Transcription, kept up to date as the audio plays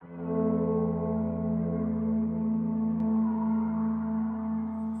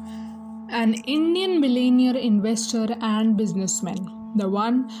an Indian billionaire investor and businessman, the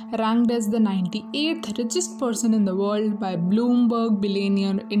one ranked as the 98th richest person in the world by Bloomberg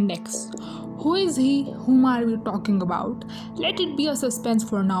Billionaire Index. Who is he? Whom are we talking about? Let it be a suspense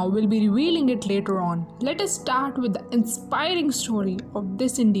for now. We'll be revealing it later on. Let us start with the inspiring story of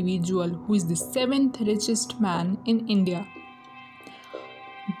this individual who is the 7th richest man in India.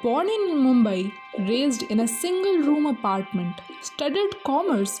 Born in Mumbai, raised in a single-room apartment, studied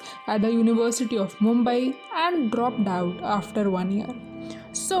commerce at the University of Mumbai and dropped out after 1 year.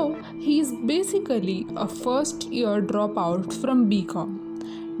 So, he is basically a first-year dropout from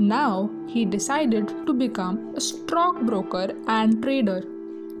BCom. Now, he decided to become a stockbroker and trader.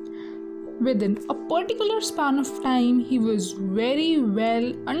 Within a particular span of time, he was very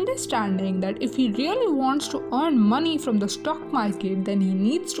well understanding that if he really wants to earn money from the stock market, then he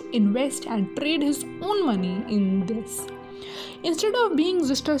needs to invest and trade his own money in this. Instead of being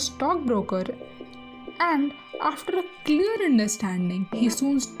just a stockbroker, and after a clear understanding, he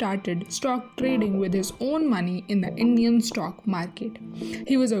soon started stock trading with his own money in the Indian stock market.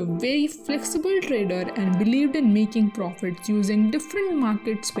 He was a very flexible trader and believed in making profits using different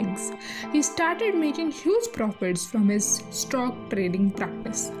market swings. He started making huge profits from his stock trading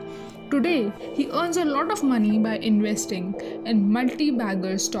practice. Today, he earns a lot of money by investing in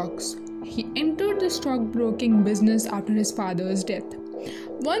multi-bagger stocks. He entered the stockbroking business after his father's death.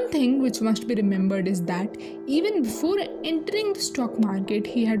 One thing which must be remembered is that even before entering the stock market,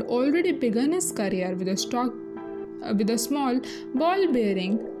 he had already begun his career with a small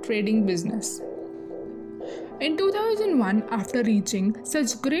ball-bearing trading business. In 2001, after reaching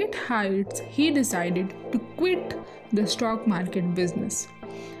such great heights, he decided to quit the stock market business.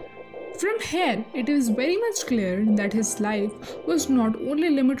 From here, it is very much clear that his life was not only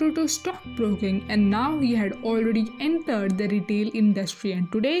limited to stockbroking, and now he had already entered the retail industry,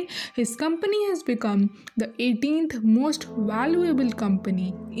 and today his company has become the 18th most valuable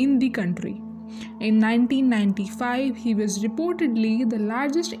company in the country. In 1995, he was reportedly the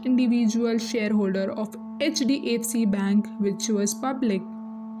largest individual shareholder of HDFC Bank, which was public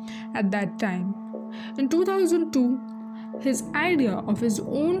at that time. In 2002, his idea of his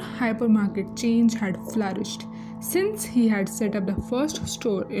own hypermarket chain had flourished since he had set up the first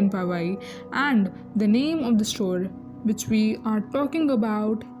store in Powai, and the name of the store which we are talking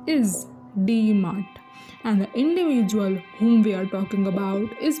about is D-Mart. And the individual whom we are talking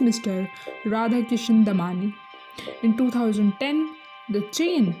about is Mr. Radhakishan Damani. In 2010, the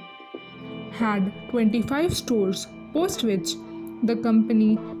chain had 25 stores, post which the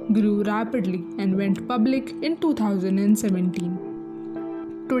company grew rapidly and went public in 2017.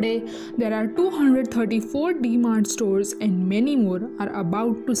 Today, there are 234 D-Mart stores and many more are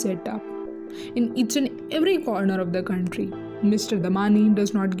about to set up in each and every corner of the country. Mr. Damani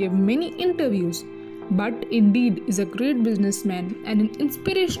does not give many interviews, but indeed is a great businessman and an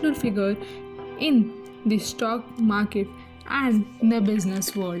inspirational figure in the stock market and the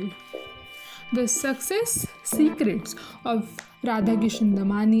business world. The success secrets of Radhakishan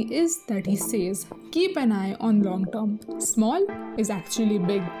Damani is that he says, keep an eye on long term. Small is actually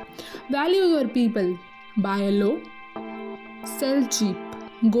big. Value your people. Buy low, sell cheap.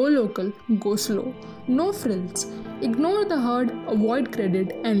 Go local, go slow. No frills. Ignore the herd, avoid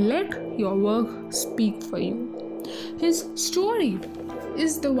credit, and let your work speak for you. His story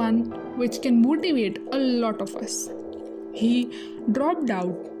is the one which can motivate a lot of us. He dropped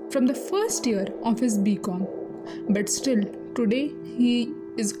out from the first year of his BCom, but still today he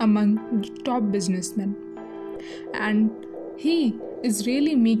is among the top businessmen, and he is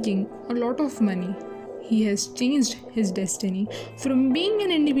really making a lot of money. He has changed his destiny from being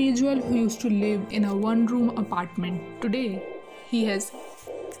an individual who used to live in a one-room apartment. Today he has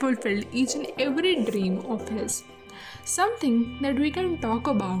fulfilled each and every dream of his. Something that we can talk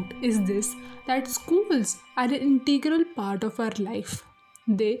about is this, that schools are an integral part of our life.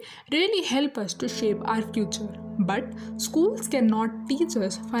 They really help us to shape our future, but schools cannot teach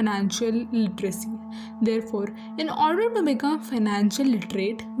us financial literacy. Therefore, in order to become financial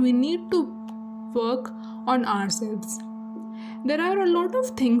literate, we need to work on ourselves. There are a lot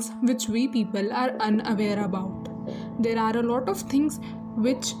of things which we people are unaware about. There are a lot of things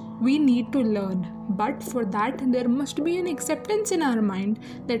which we need to learn, but for that there must be an acceptance in our mind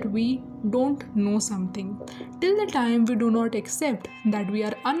that we don't know something. Till the time we do not accept that we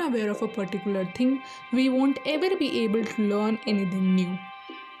are unaware of a particular thing, we won't ever be able to learn anything new.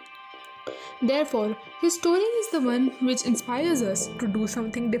 Therefore, his story is the one which inspires us to do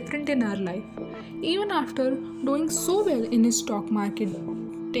something different in our life. Even after doing so well in his stock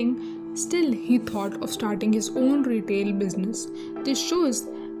marketing, still he thought of starting his own retail business. This shows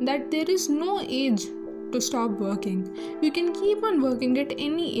that there is no age to stop working. You can keep on working at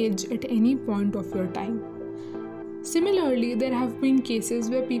any age, at any point of your time. Similarly, there have been cases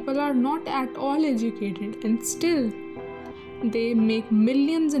where people are not at all educated and still they make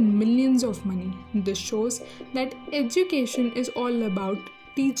millions and millions of money. This shows that education is all about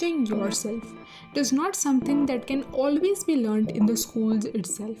teaching yourself. It is not something that can always be learned in the schools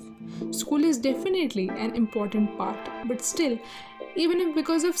itself. School is definitely an important part, but still, even if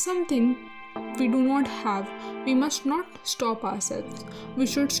because of something we do not have, we must not stop ourselves. We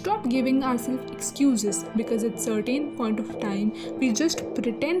should stop giving ourselves excuses because at certain point of time we just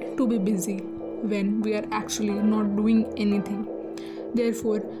pretend to be busy when we are actually not doing anything.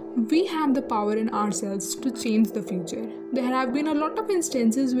 Therefore, we have the power in ourselves to change the future. There have been a lot of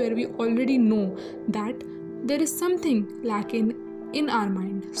instances where we already know that there is something lacking in our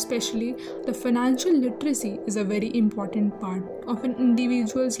mind, especially the financial literacy is a very important part of an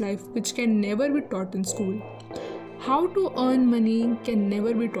individual's life which can never be taught in school. How to earn money can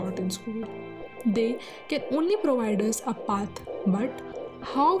never be taught in school. They can only provide us a path, but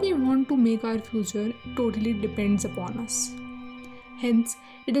how we want to make our future totally depends upon us. Hence,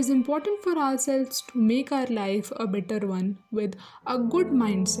 it is important for ourselves to make our life a better one with a good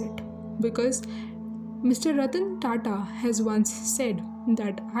mindset, because Mr. Ratan Tata has once said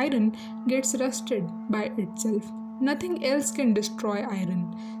that iron gets rusted by itself. Nothing else can destroy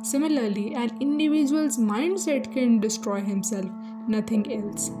iron. Similarly, an individual's mindset can destroy himself, nothing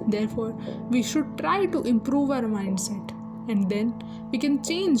else. Therefore, we should try to improve our mindset, and then we can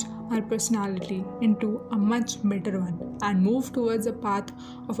change our personality into a much better one and move towards a path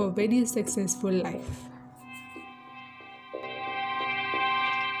of a very successful life.